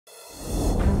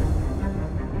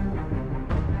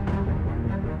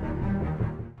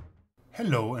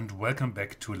Hello and welcome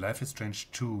back to Life is Strange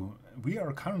 2. We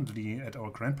are currently at our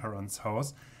grandparents'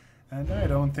 house and I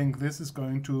don't think this is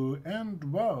going to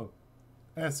end well,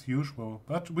 as usual,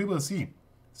 but we will see.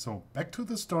 So back to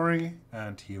the story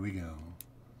and here we go.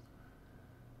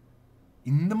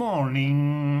 In the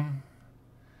morning.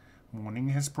 Morning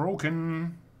has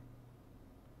broken.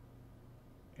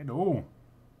 Hello.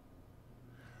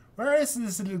 Where is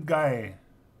this little guy?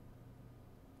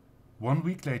 1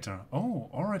 week later. Oh,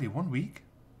 already 1 week?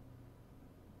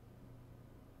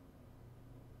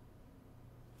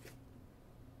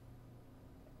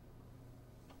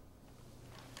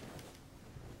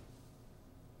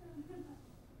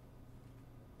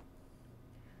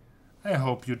 I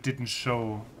hope you didn't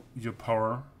show your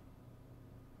power.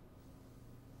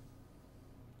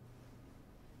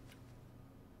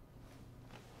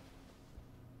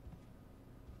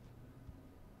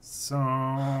 So...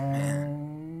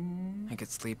 I could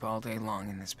sleep all day long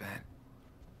in this bed,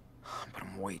 but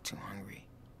I'm way too hungry.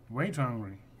 Way too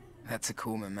hungry. That's a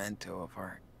cool memento of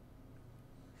our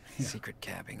secret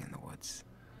cabin in the woods.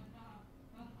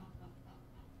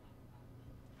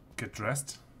 Get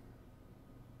dressed.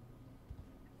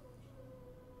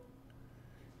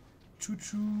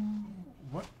 Choo-choo.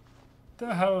 What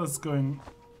the hell is going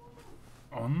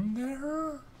on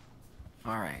there?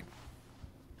 Alright,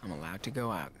 I'm allowed to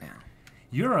go out now.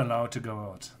 You're allowed to go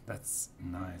out. That's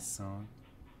nice. So,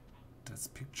 that's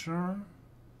picture.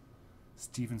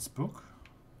 Stephen's book.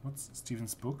 What's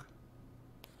Stephen's book?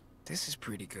 This is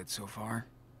pretty good so far.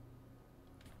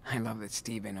 I love that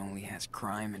Stephen only has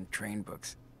crime and train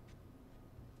books.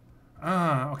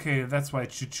 Ah, okay, that's why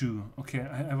choo-choo. Okay,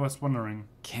 I was wondering.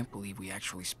 Can't believe we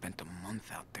actually spent a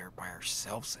month out there by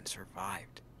ourselves and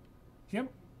survived. Yep.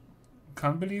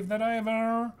 Can't believe that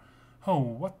either. Oh,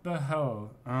 what the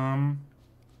hell?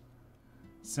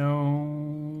 So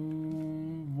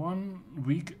 1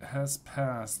 week has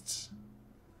passed.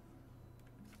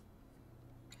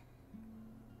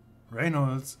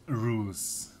 Reynolds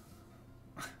ruse.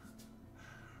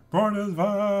 Bored as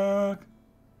fuck.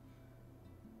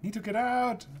 Need to get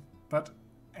out. But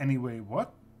anyway,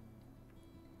 what?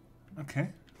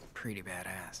 Okay. Pretty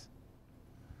badass.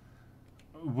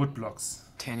 Wood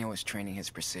blocks. Daniel was training his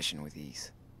precision with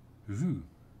ease. Ooh.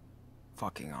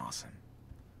 Fucking awesome.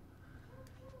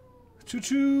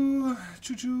 Choo-choo,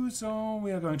 choo-choo, so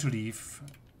we are going to leave.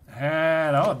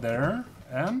 Head out there,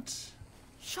 and...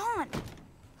 Sean!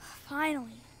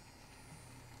 Finally.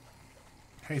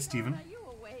 Hey, Stephen. Sean, are you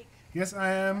awake? Yes,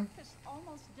 I am. Breakfast's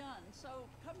almost done, so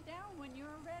come down when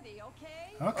you're ready,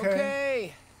 okay?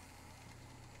 Okay.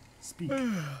 Speak.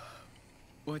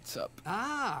 What's up?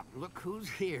 Ah, look who's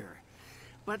here.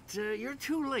 But you're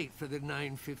too late for the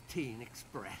 9:15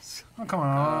 express. Oh, come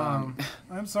on.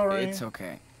 I'm sorry. It's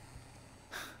okay.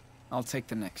 I'll take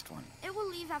the next one. It will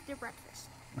leave after breakfast.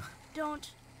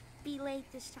 Don't be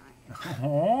late this time.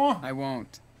 Oh. I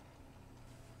won't.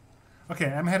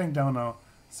 Okay, I'm heading down now.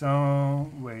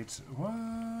 So, wait. What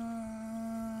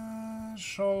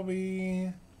shall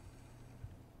we...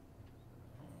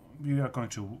 We are going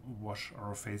to wash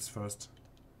our face first.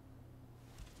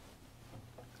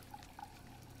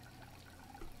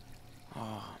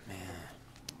 Oh,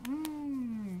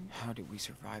 man. How did we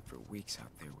survive for weeks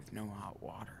out there with no hot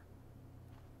water?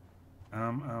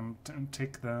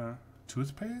 Take the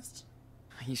toothpaste?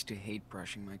 I used to hate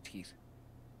brushing my teeth.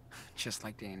 Just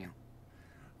like Daniel.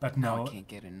 But Now no. I can't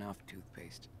get enough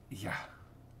toothpaste. Yeah.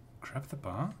 Grab the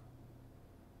bar?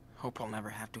 Hope I'll never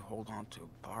have to hold on to a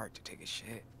bar to take a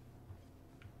shit.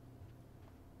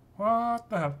 What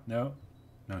the hell? No.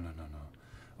 No.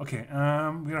 Okay,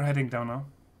 we are heading down now.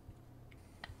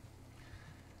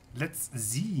 Let's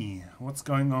see what's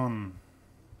going on.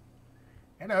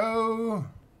 Hello?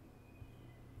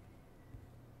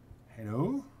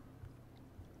 Hello?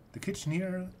 The kitchen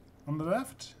here on the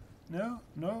left? No,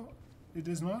 it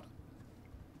is not.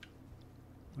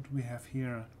 What do we have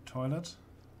here? Toilet?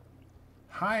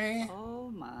 Hi! Oh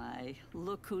my,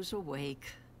 look who's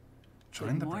awake.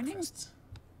 Join the morning. breakfast.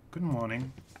 Good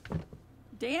morning.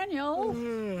 Daniel,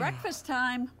 breakfast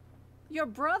time. Your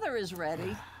brother is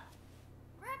ready.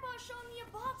 Grandpa showed me a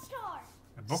boxcar.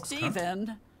 A box car?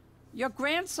 Stephen, your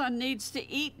grandson needs to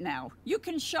eat now. You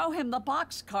can show him the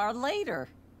boxcar later.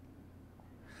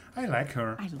 I like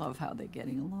her. I love how they're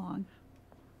getting along.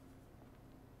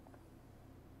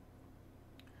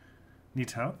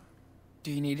 Need help?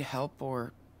 Do you need help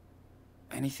or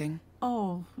anything?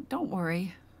 Oh, don't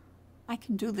worry. I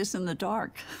can do this in the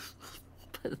dark.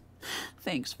 But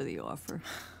thanks for the offer.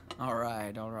 All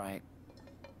right.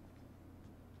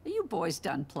 Are you boys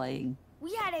done playing?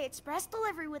 We had a express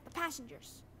delivery with the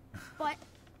passengers. But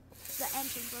The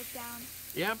engine broke down.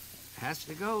 Yep, has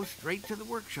to go straight to the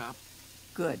workshop.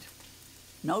 Good.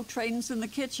 No trains in the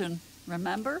kitchen,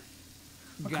 remember?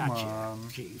 Oh, come Gotcha, on.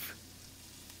 Chief.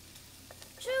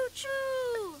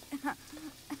 Choo-choo!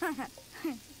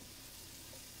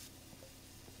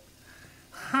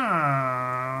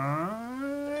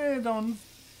 I don't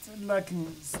like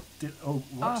still. Oh,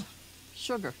 what? Ah,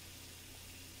 sugar.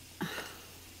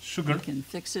 Sugar? He can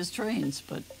fix his trains,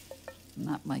 but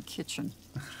not my kitchen.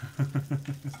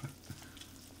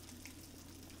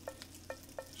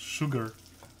 Sugar.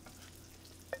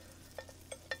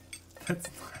 That's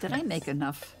nice. Did I make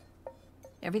enough?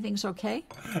 Everything's okay?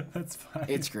 That's fine.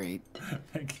 It's great,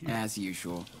 Thank you. as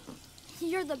usual.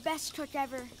 You're the best cook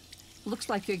ever. Looks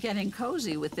like you're getting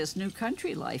cozy with this new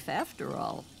country life after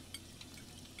all.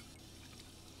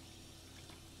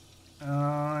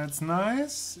 It's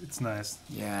nice. It's nice.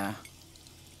 Yeah.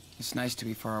 It's nice to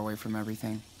be far away from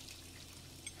everything.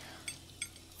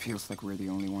 Feels like we're the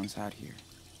only ones out here.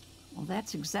 Well,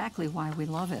 that's exactly why we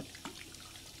love it.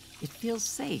 It feels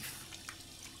safe,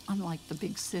 unlike the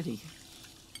big city.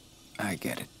 I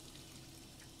get it.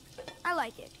 I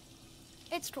like it.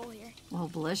 It's cool here. Well,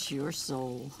 bless your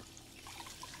soul.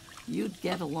 You'd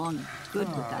get along good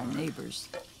with our neighbors.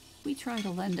 We try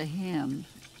to lend a hand,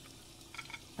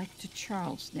 like to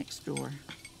Charles next door.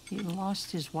 He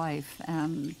lost his wife,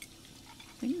 and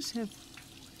things have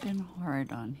been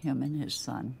hard on him and his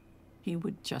son. He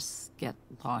would just get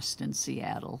lost in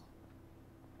Seattle.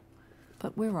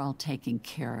 But we're all taking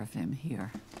care of him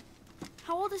here.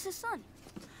 How old is his son?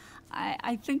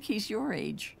 I think he's your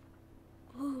age.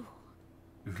 Ooh,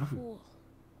 cool.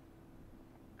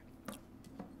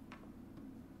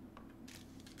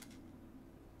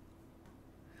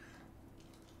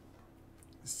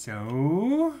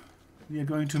 So, we are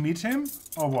going to meet him,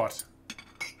 or what?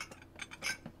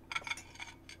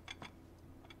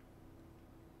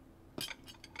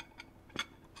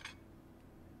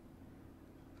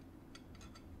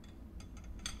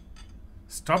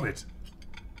 Stop it.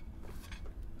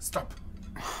 Stop.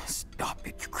 Stop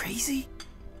it, you crazy?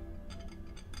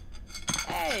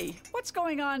 Hey, what's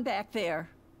going on back there?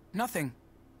 Nothing.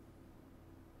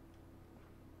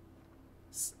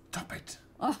 Stop it.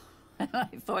 Oh, I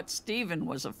thought Stephen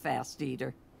was a fast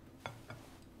eater.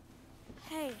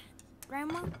 Hey,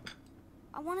 Grandma,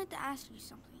 I wanted to ask you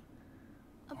something.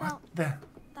 About What the?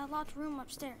 that locked room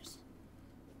upstairs.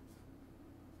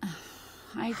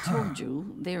 I told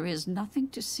you there is nothing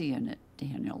to see in it,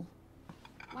 Daniel.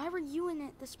 Why were you in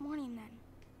it this morning then?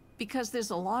 Because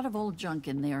there's a lot of old junk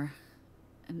in there.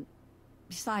 And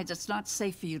besides, it's not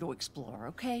safe for you to explore,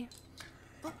 okay?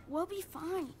 But we'll be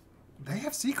fine. They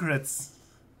have secrets.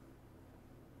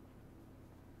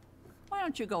 Why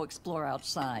don't you go explore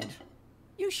outside?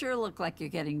 You sure look like you're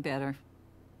getting better.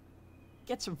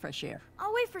 Get some fresh air.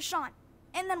 I'll wait for Sean,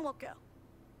 and then we'll go.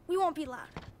 We won't be loud.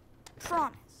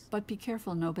 Promise. But be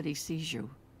careful nobody sees you.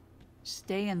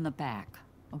 Stay in the back,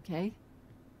 okay?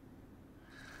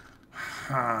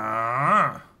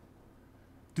 Huh?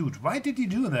 Dude, why did you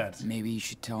do that? Maybe you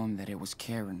should tell him that it was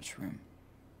Karen's room.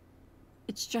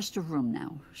 It's just a room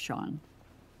now, Sean.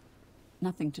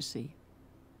 Nothing to see.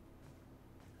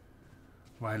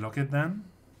 Why lock it then?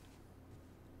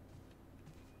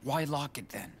 Why lock it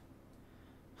then?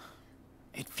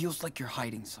 It feels like you're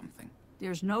hiding something.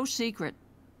 There's no secret.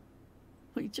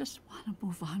 We just want to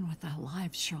move on with our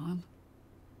lives, Sean.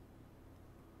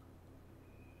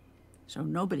 So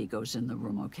nobody goes in the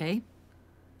room, okay?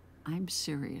 I'm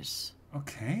serious.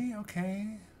 Okay,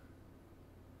 okay.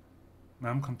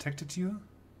 Mom contacted you?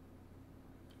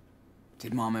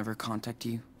 Did Mom ever contact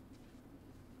you?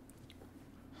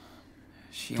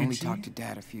 She Did only she? talked to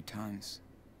Dad a few times.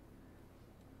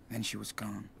 Then she was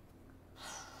gone.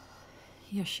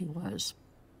 Yes, she was.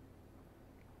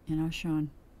 You know, Sean,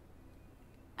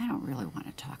 I don't really want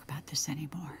to talk about this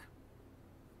anymore.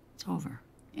 It's over.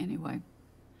 Anyway,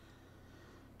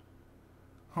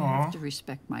 you Aw. have to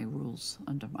respect my rules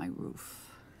under my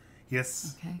roof,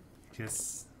 Yes. okay?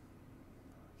 Yes.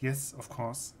 Yes, of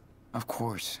course. Of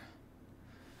course.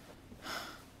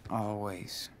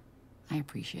 Always. I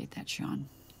appreciate that, Sean.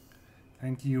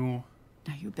 Thank you.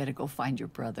 Now you better go find your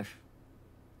brother.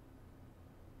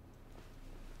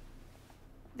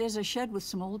 There's a shed with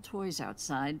some old toys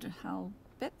outside. I'll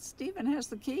bet Stephen has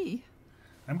the key.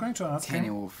 I'm going to ask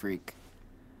Daniel him. will freak.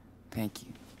 Thank you.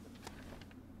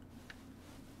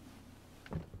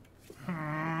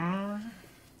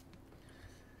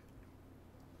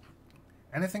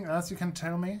 Anything else you can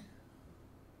tell me?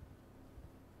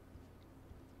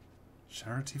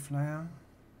 Charity flyer?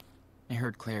 I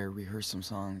heard Claire rehearse some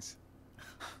songs.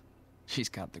 She's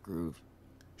got the groove.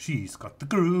 She's got the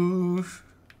groove.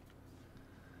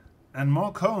 And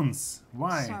more cones.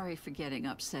 Why? Sorry for getting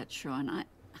upset, Sean. I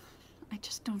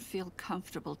just don't feel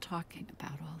comfortable talking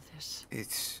about all this.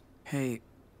 It's... Hey...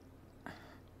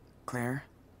 Claire?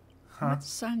 Huh?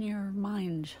 What's on your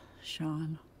mind,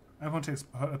 Sean? I want to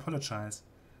apologize.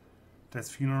 Dad's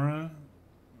funeral?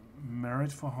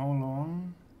 Married for how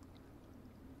long?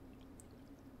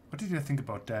 What did you think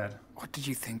about Dad? What did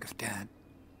you think of Dad?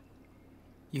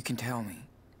 You can tell me.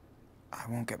 I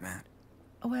won't get mad.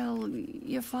 Well,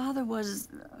 your father was...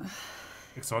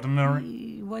 Extraordinary?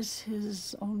 he was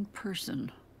his own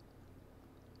person.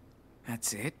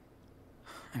 That's it?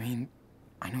 I mean,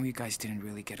 I know you guys didn't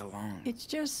really get along. It's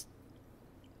just...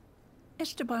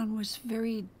 Esteban was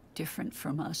very different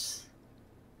from us.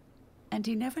 And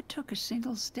he never took a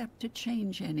single step to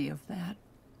change any of that.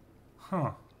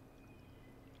 Huh.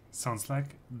 Sounds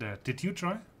like Dad. Did you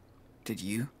try? Did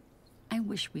you? I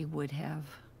wish we would have.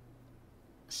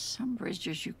 Some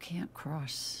bridges you can't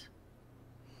cross.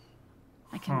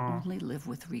 I can only live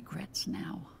with regrets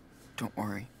now. Don't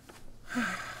worry.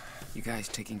 You guys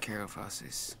taking care of us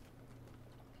is...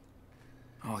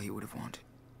 all he would have wanted.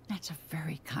 That's a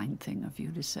very kind thing of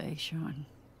you to say, Sean.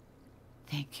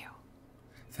 Thank you.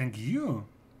 Thank you.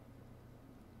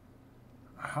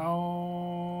 How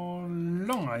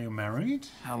long are you married?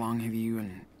 How long have you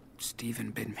and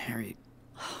Stephen been married?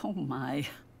 Oh my.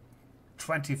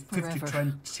 20, 50, Forever.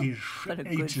 20 But a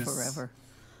ages. good forever.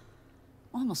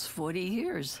 Almost 40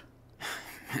 years.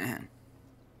 Man,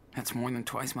 that's more than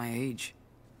twice my age.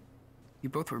 You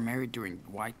both were married during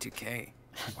Y2K.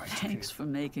 Thanks for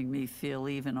making me feel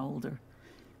even older.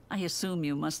 I assume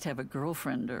you must have a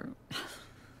girlfriend or...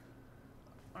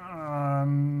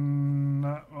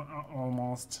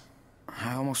 Almost.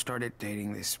 I almost started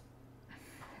dating this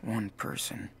one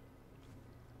person.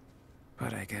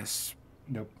 But I guess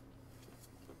Nope.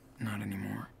 not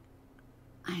anymore.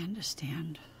 I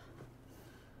understand.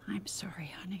 I'm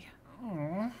sorry, honey.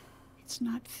 Aww. It's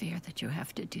not fair that you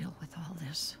have to deal with all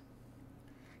this.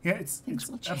 Yeah, it's will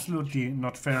change. absolutely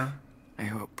not fair. I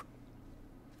hope.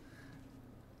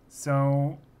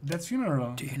 So, Dad's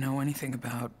funeral. Do you know anything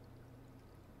about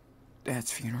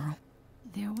Dad's funeral?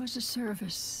 There was a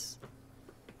service.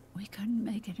 We couldn't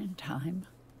make it in time,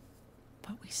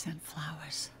 but we sent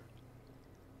flowers.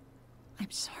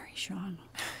 I'm sorry, Sean.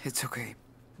 It's okay.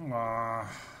 Aw,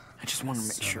 I just want to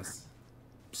make sure service.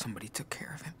 somebody took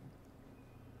care of him.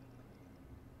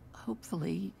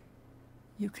 Hopefully,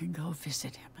 you can go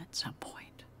visit him at some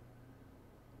point.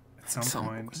 At some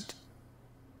point.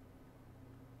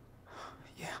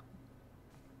 Yeah.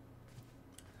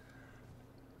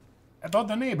 About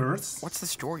the neighbors. What's the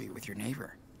story with your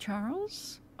neighbor?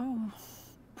 Charles? Oh,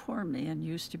 poor man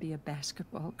used to be a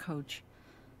basketball coach,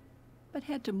 but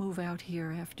had to move out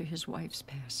here after his wife's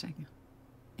passing.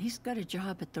 He's got a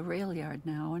job at the rail yard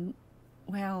now, and,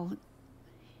 well,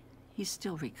 he's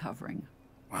still recovering.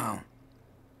 Wow.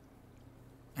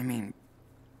 I mean,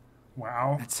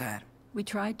 Wow. that's sad. We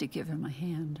tried to give him a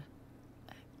hand,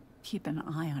 keep an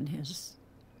eye on his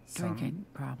Son. drinking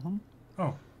problem.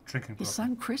 Oh, drinking His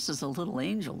problem. son Chris is a little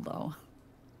angel, though.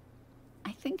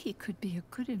 I think he could be a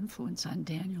good influence on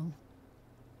Daniel.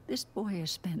 This boy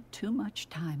has spent too much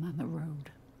time on the road.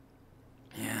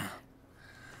 Yeah.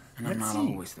 And I'm Let's not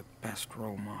see. always the best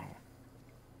role model.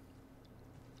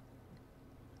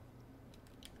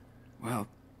 Well,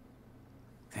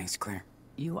 thanks, Claire.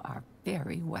 You are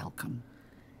very welcome.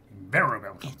 Very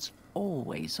welcome. It's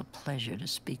always a pleasure to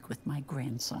speak with my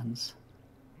grandsons.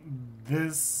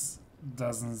 This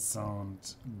doesn't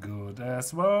sound good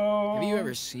as well. Have you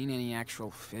ever seen any actual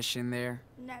fish in there?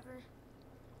 Never.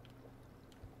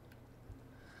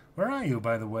 Where are you,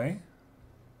 by the way?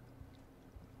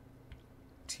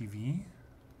 TV?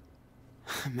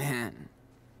 Man,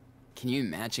 can you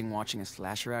imagine watching a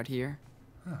slasher out here?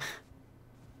 Huh.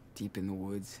 Deep in the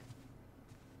woods.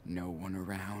 No one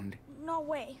around. No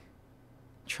way.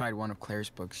 Tried one of Claire's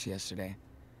books yesterday.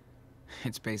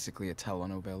 It's basically a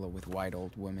telenovela with white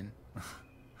old women.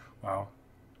 Wow.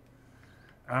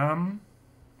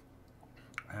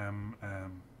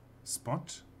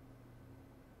 Spot?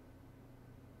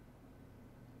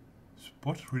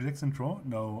 Spot, relax and draw?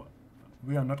 No,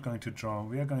 we are not going to draw.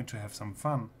 We are going to have some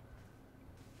fun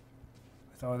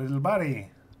with our little buddy.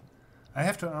 I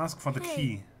have to ask for the Hey,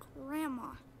 key.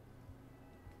 Grandma.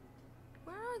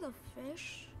 Where are the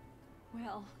fish?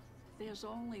 Well, there's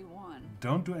only one.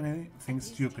 Don't do anything He's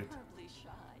stupid. terribly shy.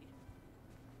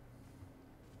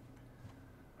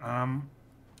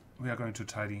 We are going to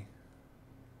tidy.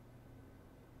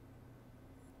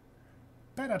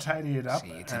 Better tidy it up See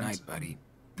you tonight, and buddy.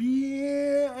 be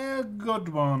a good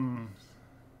one.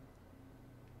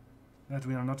 that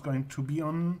we are not going to be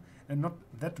on, and not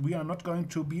that we are not going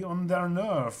to be on their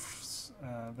nerves.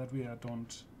 That we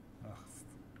don't.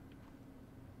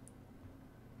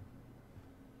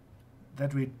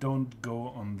 That we don't go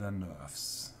on their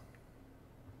nerves.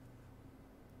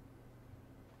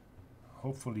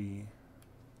 Hopefully.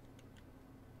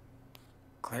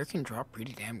 Claire can draw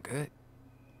pretty damn good.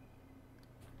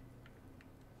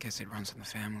 Guess it runs in the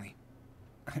family.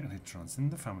 And it runs in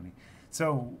the family.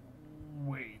 So,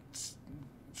 wait.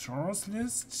 Chores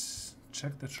list?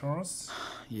 Check the chores.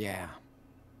 Yeah.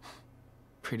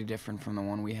 Pretty different from the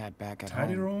one we had back at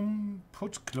Tidy home. room.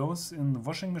 Put clothes in the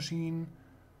washing machine.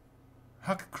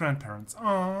 Hug grandparents.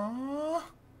 Aww.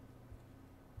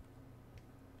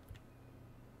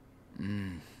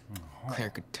 Claire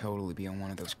could totally be on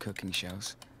one of those cooking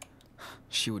shows.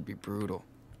 She would be brutal.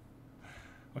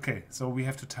 Okay, so we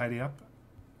have to tidy up.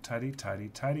 Tidy, tidy,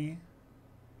 tidy.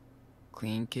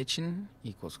 Clean kitchen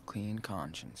equals clean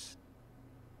conscience.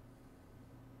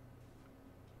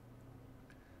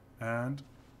 And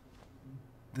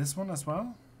this one as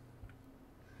well?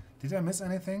 Did I miss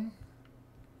anything?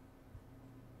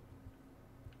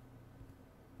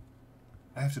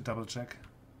 I have to double check.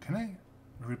 Can I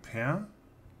repair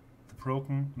the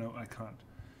broken? No, I can't.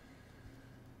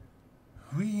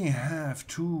 We have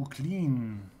to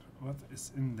clean. What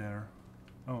is in there?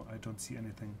 Oh, I don't see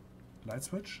anything. Light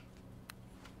switch?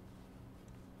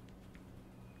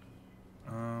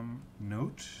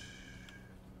 Note.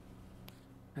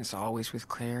 As always with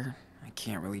Claire, I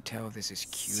can't really tell if this is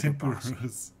cute or Simple bossy.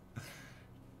 ruse.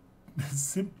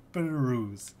 Simple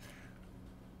ruse.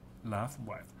 Love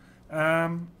wife.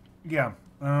 Yeah.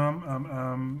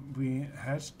 We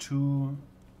had to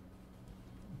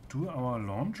do our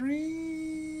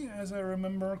laundry, as I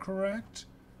remember correct.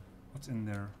 What's in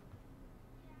there?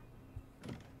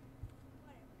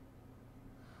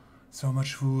 So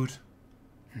much food.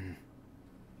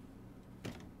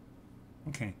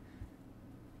 Okay.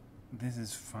 This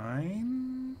is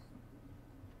fine.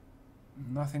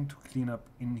 Nothing to clean up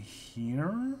in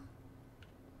here.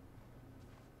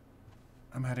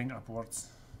 I'm heading upwards.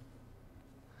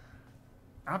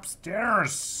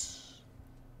 Upstairs!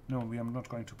 No, we are not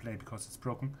going to play because it's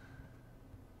broken.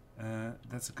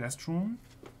 That's a guest room.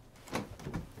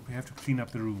 We have to clean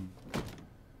up the room.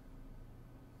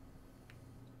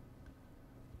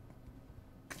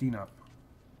 Clean up.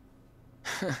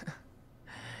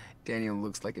 Daniel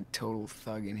looks like a total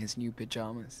thug in his new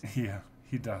pajamas. Yeah,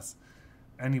 he does.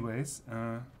 Anyways,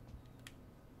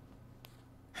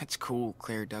 That's cool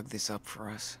Claire dug this up for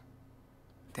us.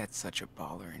 Dad's such a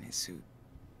baller in his suit.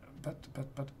 but...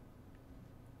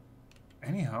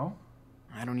 Anyhow,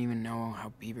 I don't even know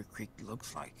how Beaver Creek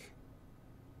looks like.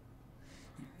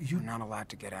 you We're not allowed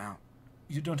to get out.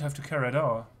 you don't have to care at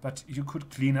all, but you could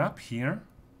clean up here.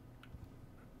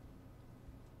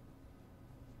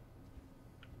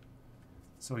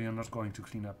 So you're not going to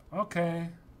clean up. Okay.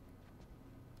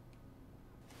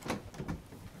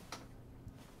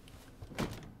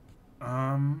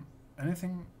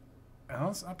 Anything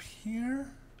else up here?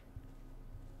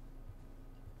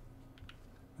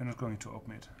 We're not going to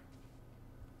open it.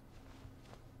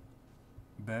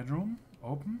 Bedroom,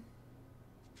 open.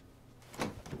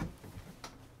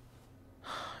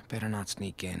 Better not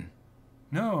sneak in.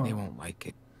 No, They won't like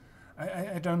it.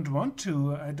 I don't want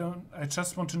to. I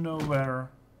just want to know where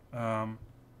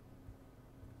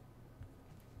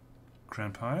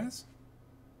Grandpa is.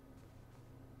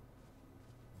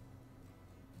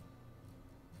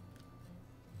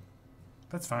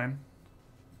 That's fine.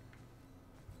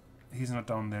 He's not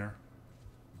down there.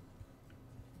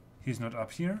 He's not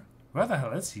up here. Where the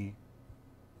hell is he?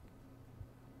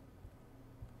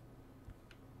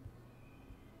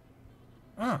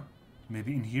 Ah,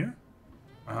 maybe in here?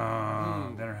 Ah,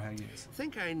 there he is.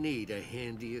 Think I need a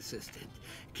handy assistant.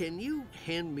 Can you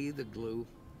hand me the glue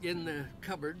in the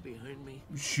cupboard behind me?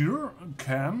 Sure,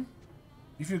 can.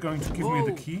 If you're going to give me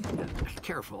the Whoa. key.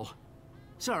 Careful.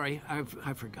 Sorry, I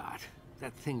forgot.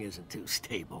 That thing isn't too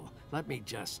stable. Let me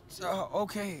just...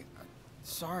 Okay.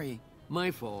 Sorry.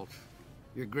 My fault.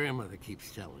 Your grandmother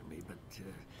keeps telling me, but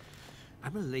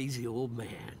I'm a lazy old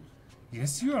man.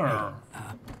 Yes, you are.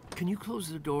 Can you close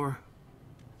the door?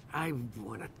 I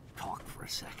want to talk for a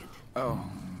second. Oh,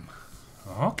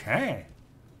 Okay.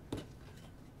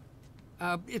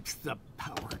 It's the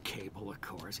power cable, of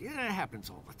course. Yeah, it happens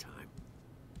all the time.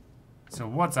 So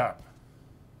what's up?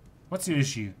 What's your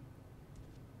issue?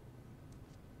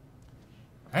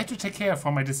 I have to take care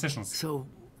for my decisions. So,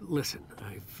 listen,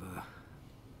 I've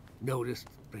noticed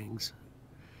things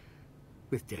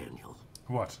with Daniel.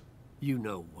 What? You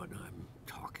know what I'm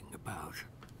talking about,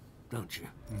 don't you?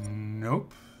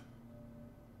 Nope.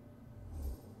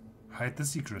 Hide the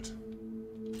secret.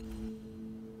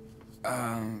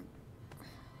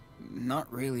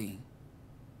 Not really.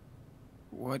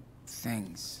 What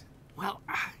things? Well,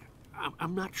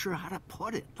 I'm not sure how to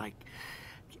put it. Like,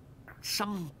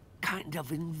 some kind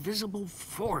of invisible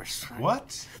force.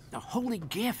 What? A holy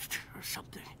gift or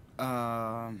something.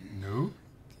 No?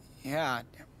 Yeah.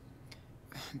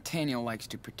 Daniel likes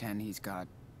to pretend he's got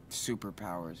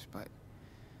superpowers, but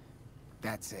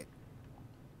that's it.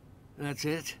 That's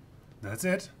it? That's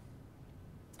it.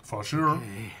 For sure.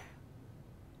 Okay.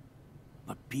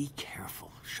 But be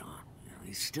careful, Sean. You know,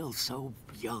 he's still so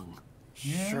young.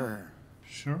 Yeah. Sure.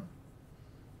 Sure.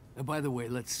 And by the way,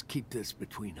 let's keep this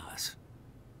between us.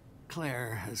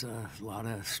 Claire has a lot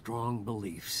of strong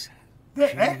beliefs. The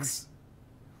She ex?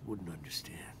 wouldn't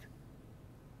understand.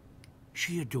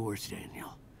 She adores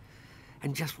Daniel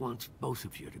and just wants both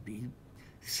of you to be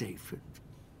safe and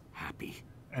happy.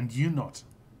 And you not.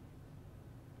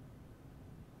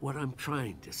 What I'm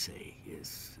trying to say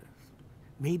is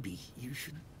maybe you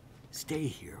should stay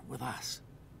here with us.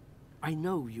 I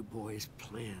know you boys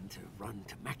plan to run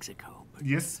to Mexico, but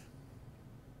Yes.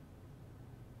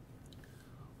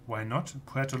 Why not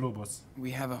Puerto Lobos?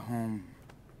 We have a home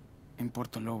in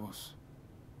Puerto Lobos.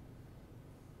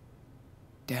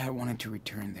 Dad wanted to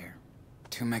return there.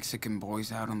 2 Mexican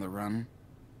boys out on the run.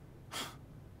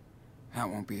 That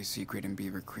won't be a secret in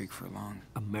Beaver Creek for long.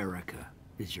 America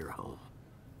is your home.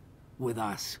 With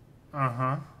us.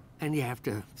 Uh-huh. And you have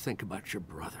to think about your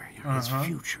brother, you know, his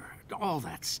future, all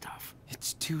that stuff.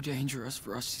 It's too dangerous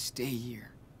for us to stay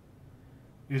here.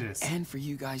 It is. And for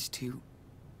you guys too.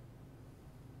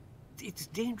 It's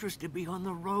dangerous to be on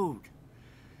the road.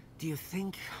 Do you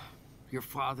think your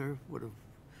father would have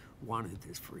wanted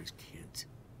this for his kids?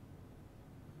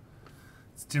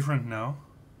 It's different now.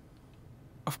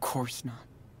 Of course not.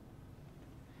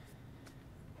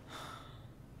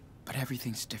 But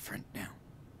everything's different now.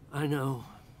 I know.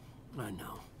 I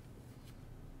know.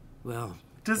 Well,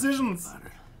 Decisions. about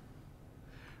it.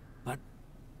 But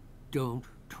don't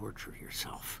torture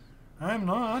yourself. I'm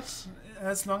not.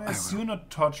 As long as will. you're not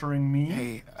torturing me.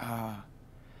 Hey,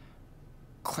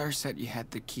 Claire said you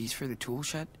had the keys for the tool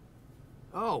shed?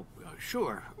 Oh,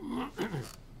 sure.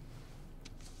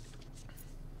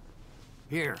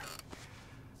 Here.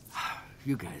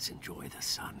 You guys enjoy the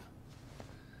sun.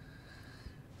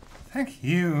 Thank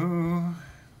you.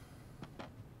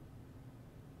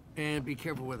 And be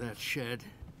careful with that shed.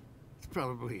 It's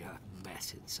probably a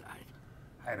mess inside.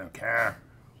 I don't care.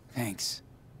 Thanks.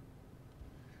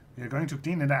 We're going to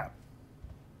clean it up.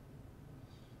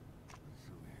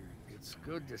 It's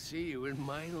good to see you in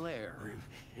my lair.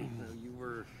 You know, you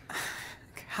were...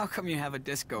 How come you have a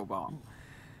disco ball?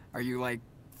 Are you, like,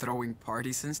 throwing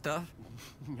parties and stuff?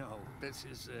 No, this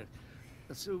is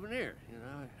a souvenir, you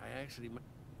know. I actually...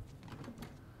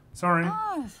 Sorry.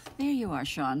 Ah, there you are,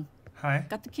 Sean. Hi.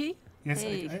 Got the key? Yes,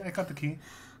 Hey. I got the key.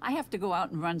 I have to go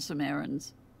out and run some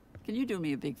errands. Can you do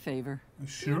me a big favor?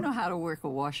 Sure. You know how to work a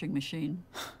washing machine?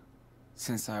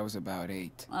 Since I was about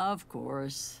 8. Of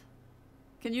course.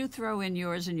 Can you throw in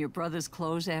yours and your brother's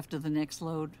clothes after the next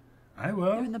load? I They're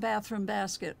will. in the bathroom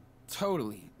basket.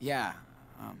 Totally, yeah.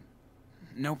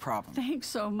 No problem. Thanks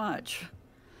so much.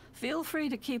 Feel free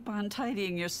to keep on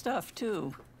tidying your stuff,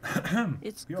 too.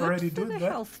 It's You good already for did the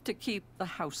that? health to keep the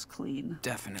house clean.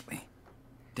 Definitely.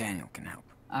 Daniel can help.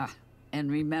 Ah,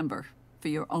 and remember, for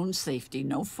your own safety,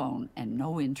 no phone and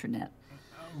no internet.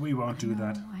 We won't do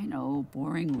that. I know,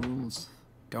 boring rules.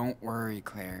 Don't worry,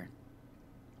 Claire.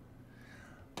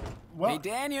 Well, Hey,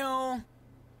 Daniel!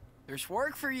 There's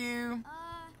work for you.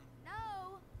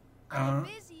 No. Uh, I'm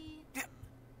busy.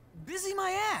 Busy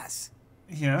my ass.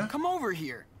 yeah. Come over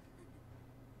here.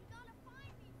 You gotta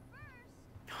find me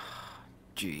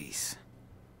first. Jeez.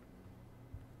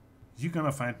 You're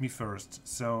gonna find me first,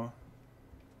 so...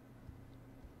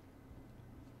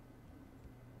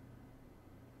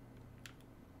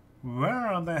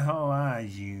 Where the hell are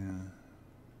you?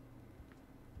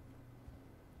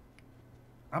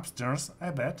 Upstairs, I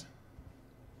bet.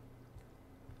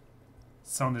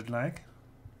 Sounded like.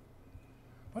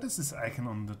 What is this icon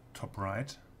on the top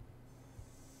right?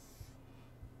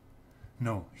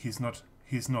 No, he's not.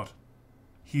 He's not.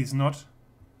 He's not.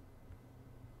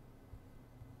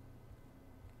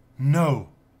 No!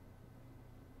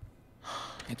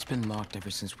 It's been locked ever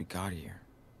since we got here.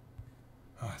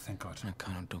 Oh, thank God. I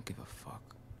kinda don't give a fuck.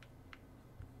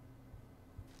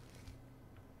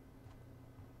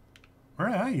 Where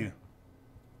are you?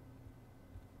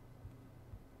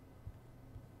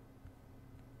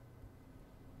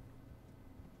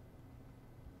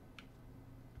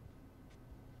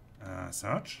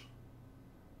 Search.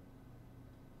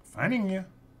 Finding you.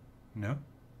 No?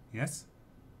 Yes?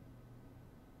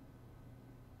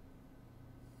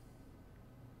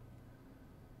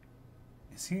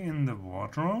 Is he in the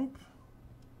wardrobe?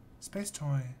 Space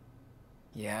toy.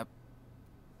 Yep.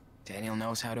 Daniel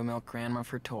knows how to milk Grandma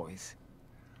for toys.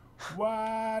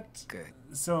 What? Good.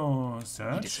 So, He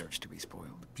search deserves to be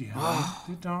spoiled. behind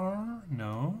the door?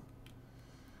 No.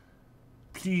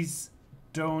 Please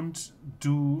don't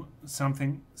do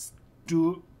something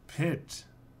stupid.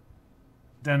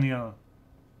 Daniel.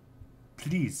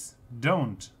 Please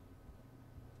don't.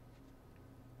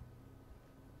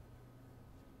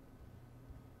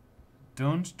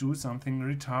 Don't do something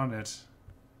retarded.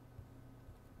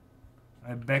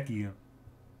 I beg you.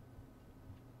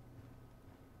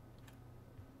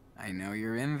 I know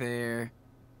you're in there.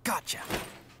 Gotcha!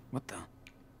 What the?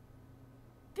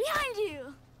 Behind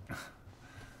you!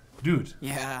 Dude,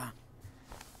 Yeah.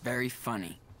 Very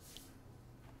funny.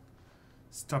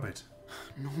 stop it.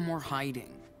 No more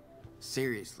hiding.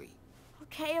 Seriously.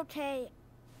 Okay, okay.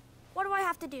 What do I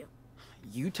have to do?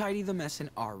 You tidy the mess in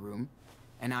our room,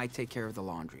 and I take care of the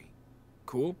laundry.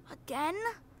 Cool? Again?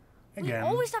 Again. We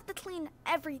always have to clean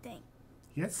everything.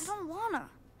 I Yes, don't wanna.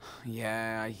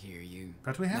 Yeah, I hear you.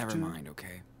 but we have Never to. mind,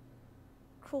 okay?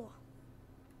 Cool.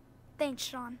 Thanks,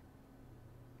 Sean.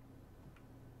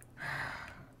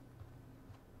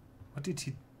 What did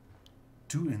he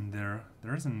do in there?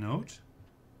 There is a note?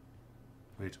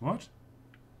 Wait, what?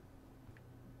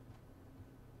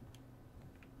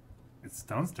 It's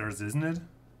downstairs, isn't it?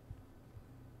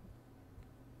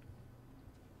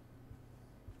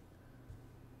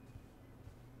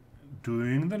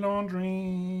 Doing the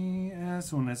laundry as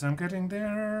soon as I'm getting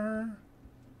there.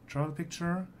 Draw the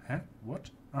picture. Huh? What?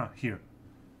 Ah, here.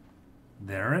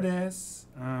 There it is.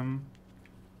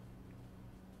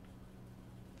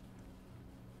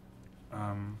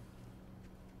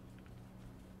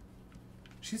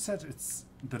 She said it's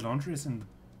the laundry is in the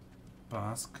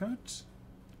basket.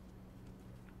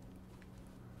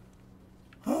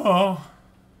 Oh,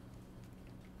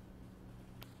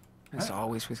 As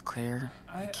always with Claire,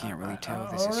 I can't really tell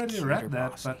I this is already cute or read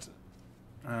that, bossy. but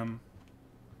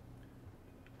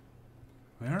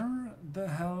where the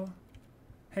hell?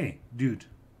 Hey, dude,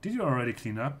 did you already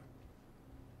clean up?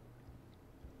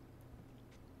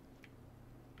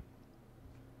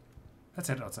 Let's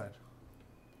head outside.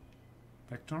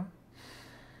 Back door.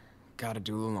 Gotta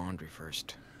do the laundry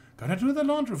first. Gotta do the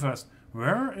laundry first.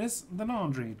 Where is the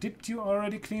laundry? Did you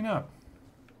already clean up?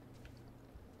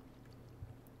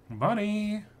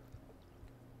 Buddy.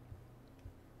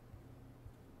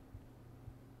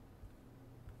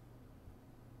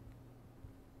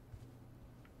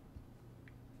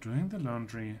 Doing the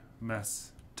laundry.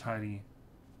 Mess. Tidy.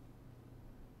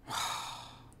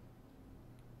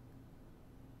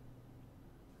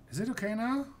 Is it okay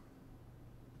now?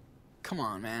 Come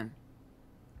on, man.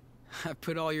 I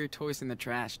put all your toys in the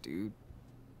trash, dude.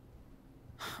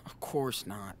 Of course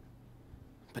not.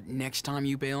 But next time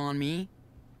you bail on me,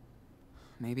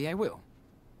 maybe I will.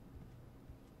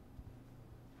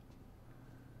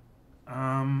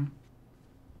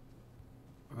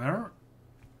 Where?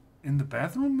 In the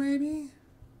bathroom, maybe?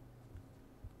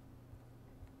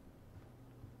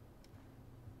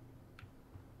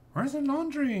 Where's the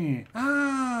laundry?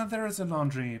 Ah, there is a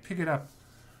laundry. Pick it up.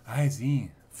 I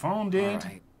see. Found it.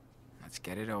 All right, let's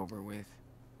get it over with.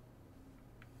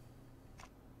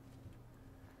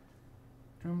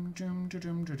 Dum, dum, dum,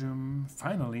 dum, dum, dum.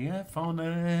 Finally, I found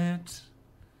it.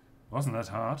 Wasn't that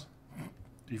hard?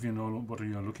 If you know what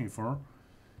you're looking for.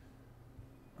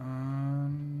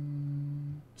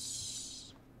 And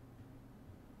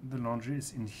the laundry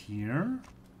is in here.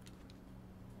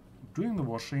 Doing the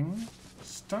washing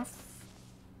stuff.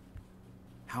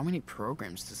 How many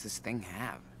programs does this thing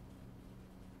have?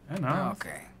 Enough.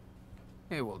 Okay,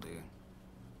 it will do.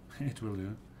 It will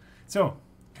do. So,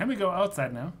 can we go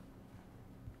outside now?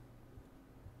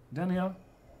 Daniel?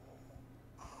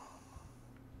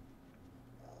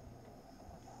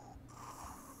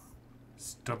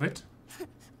 Stop it.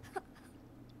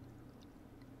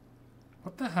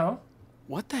 What the hell?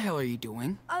 What the hell are you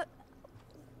doing?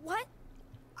 What?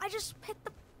 I just picked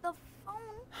the phone.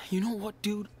 You know what,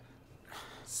 dude?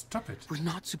 Stop it. We're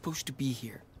not supposed to be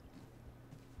here.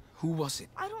 Who was it?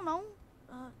 I don't know.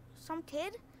 Some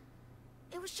kid.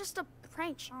 It was just a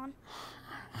prank, Sean.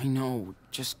 I know,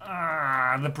 just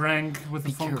Ah, the prank with the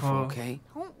be phone careful, call. okay?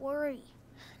 Don't worry.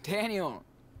 Daniel,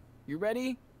 you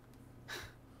ready?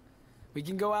 We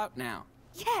can go out now.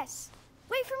 Yes.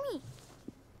 Wait for me.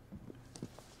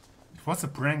 It was a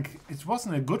prank. It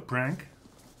wasn't a good prank.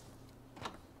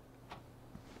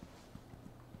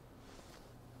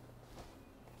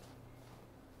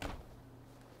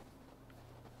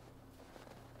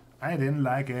 I didn't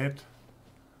like it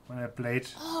when I played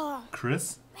Oh,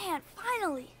 Chris. man,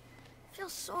 finally.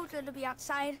 Feels so good to be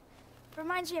outside.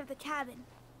 Reminds me of the cabin.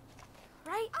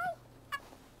 Right?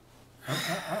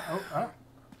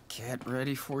 Get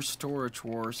ready for storage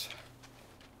wars.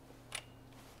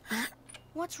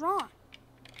 What's wrong?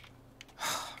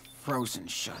 Frozen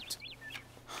shut.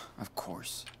 Of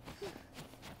course.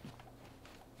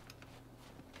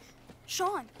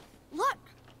 Sean, look.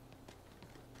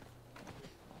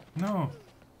 No.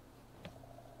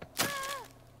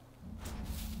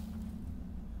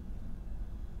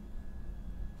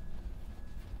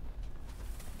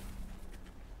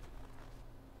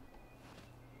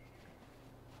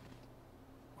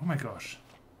 Oh my gosh.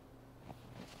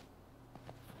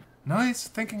 Now he's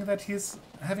thinking that he's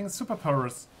having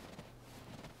superpowers.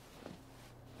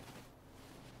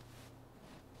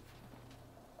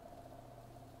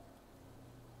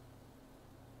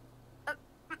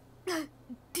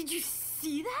 Did you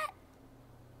see that?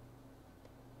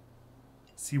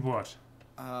 See what?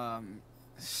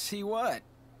 See what?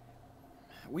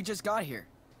 We just got here.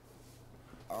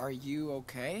 Are you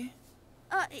okay?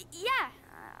 Yeah.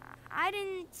 I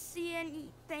didn't see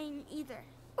anything either.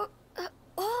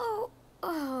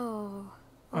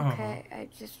 Okay, I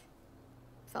just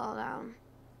fell down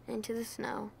into the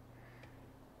snow.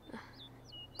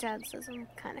 Dad says I'm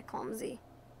kind of clumsy.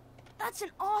 That's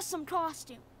an awesome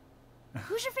costume.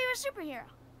 Who's your favorite superhero?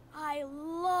 I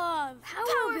love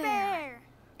Power Bear.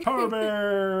 Power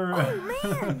Bear! Oh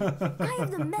man, I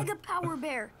have the Mega Power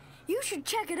Bear. You should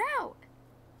check it out.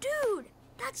 Dude,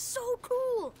 that's so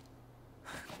cool.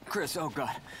 Chris, oh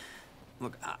God.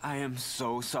 Look, I am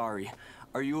so sorry.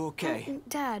 Are you okay?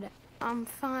 Dad, I'm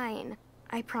fine.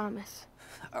 I promise.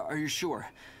 Are you sure?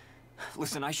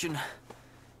 Listen, I shouldn't...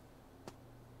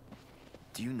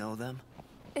 Do you know them?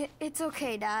 It's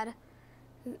okay, Dad.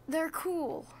 They're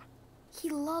cool. He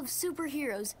loves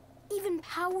superheroes, even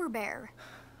Power Bear.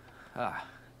 Ah,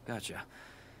 gotcha.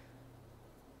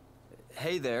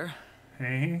 Hey there.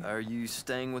 Hey. Are you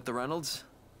staying with the Reynolds?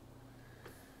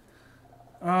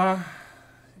 Yeah?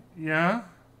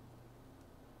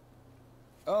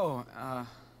 Oh,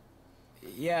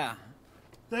 yeah.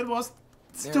 That was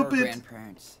They're our stupid.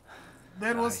 grandparents.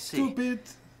 That was I see. stupid.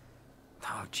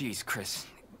 Oh, jeez, Chris.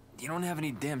 You don't have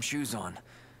any damn shoes on.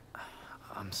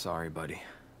 I'm sorry, buddy.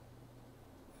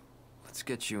 Let's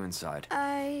get you inside.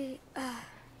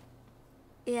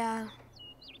 Yeah.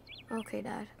 Okay,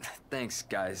 Dad. Thanks,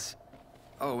 guys.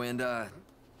 Oh, and,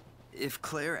 if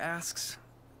Claire asks,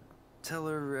 tell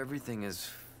her everything is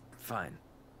fine.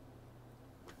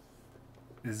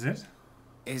 Is it?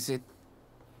 Is it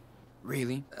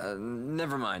really?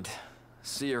 Never mind.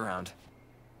 See you around.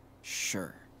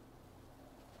 Sure.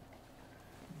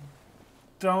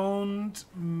 Don't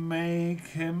make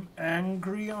him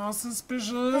angry or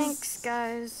suspicious. Thanks,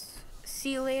 guys.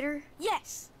 See you later.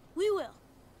 Yes, we will.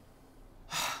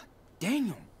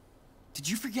 Daniel, did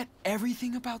you forget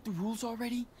everything about the rules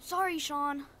already? Sorry,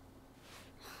 Sean.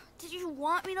 Did you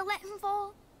want me to let him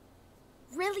fall?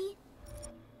 Really?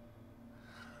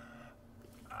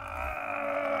 Oh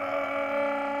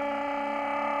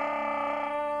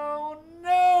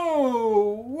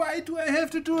no! Why do I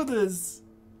have to do this?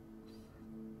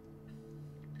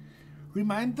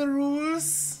 Remind the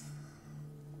rules.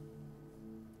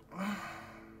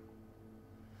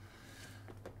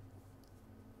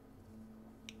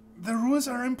 The rules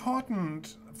are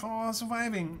important for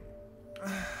surviving.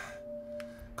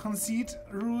 Concede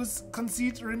rules,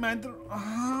 concede, remind the...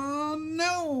 Oh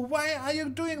no! Why are you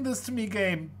doing this to me,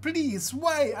 game? Please,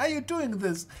 why are you doing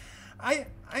this? I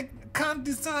can't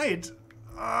decide.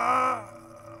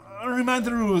 Remind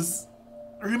the rules.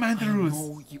 Remind the rules.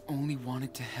 No, you only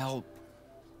wanted to help,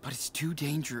 but it's too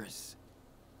dangerous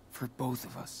for both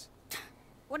of us.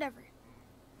 Whatever.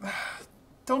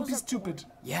 Don't be stupid.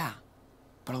 Yeah,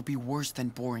 but it'll be worse than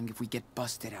boring if we get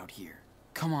busted out here.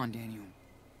 Come on, Daniel.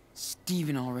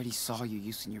 Steven already saw you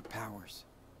using your powers.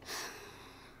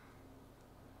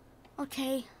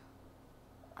 Okay.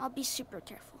 I'll be super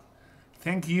careful.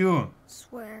 Thank you.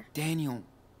 Swear. Daniel,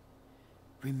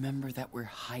 remember that we're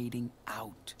hiding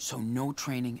out, so no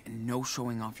training and no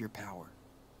showing off your power.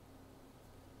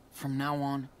 From now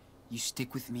on, you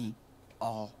stick with me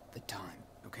all the time,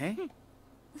 okay?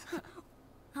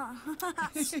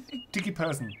 Sticky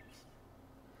person.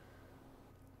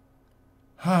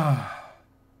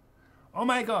 Oh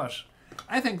my gosh.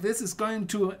 I think this is going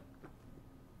to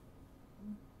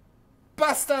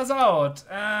bust us out.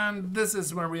 And this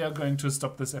is where we are going to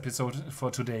stop this episode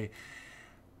for today.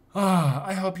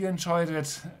 I hope you enjoyed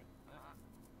it.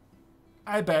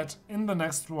 I bet in the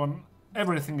next one,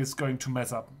 everything is going to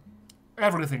mess up.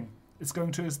 Everything. It's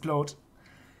going to explode.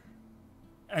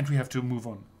 And we have to move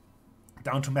on.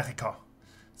 Down to Mexico.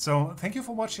 So thank you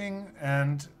for watching,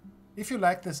 and if you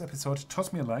like this episode,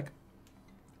 toss me a like.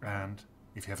 And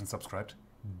if you haven't subscribed,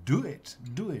 do it.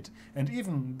 Do it. And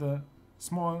even the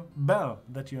small bell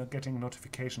that you're getting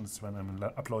notifications when I'm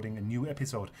uploading a new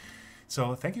episode.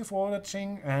 So thank you for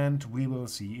watching, and we will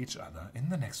see each other in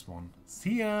the next one.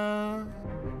 See ya!